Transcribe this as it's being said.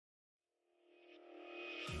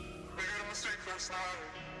first night.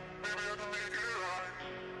 Maybe I can make it right.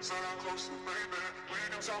 Sit down close to baby, we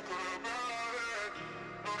can talk about it.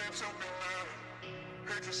 No need to be mad.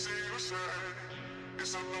 Hate to see you sad.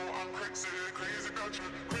 Yes, I know I'm crazy, crazy about you,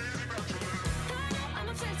 crazy about you. I know I'm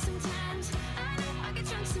upset sometimes. I know I get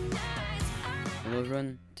drunk some nights. Hello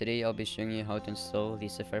everyone, today I'll be showing you how to install the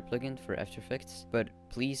Sapphire plugin for After Effects, but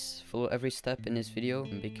please follow every step in this video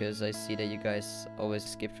because I see that you guys always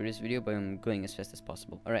skip through this video, but I'm going as fast as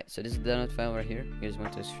possible. Alright, so this is the download file right here. You just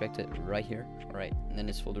want to extract it right here. Alright, and then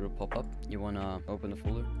this folder will pop up. You want to open the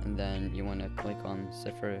folder and then you want to click on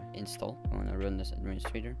Sapphire install. I want to run this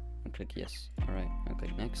administrator. And click yes. Alright, I'll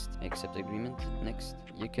click next, accept agreement, next.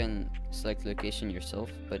 You can select location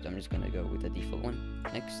yourself, but I'm just gonna go with the default one.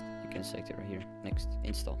 Next, you can select it right here. Next,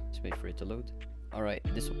 install. Just wait for it to load. Alright,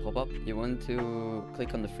 this will pop up. You want to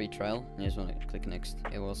click on the free trial, and you just want to click next.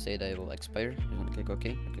 It will say that it will expire. You want to click OK,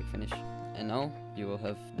 and click finish. And now you will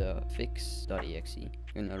have the fix.exe.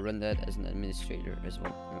 You're gonna run that as an administrator as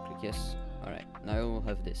well. I'm gonna click yes. Alright, now you will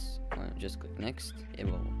have this. Just click next. It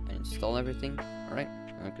will install everything. Alright,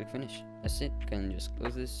 I'm gonna click finish. That's it. You can just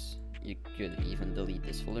close this. You could even delete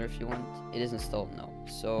this folder if you want. It is installed now.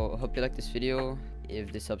 So I hope you like this video.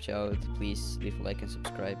 If this helped you out, please leave a like and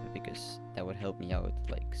subscribe because that would help me out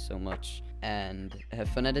like so much. And have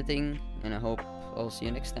fun editing, and I hope I'll see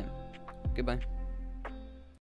you next time. Goodbye.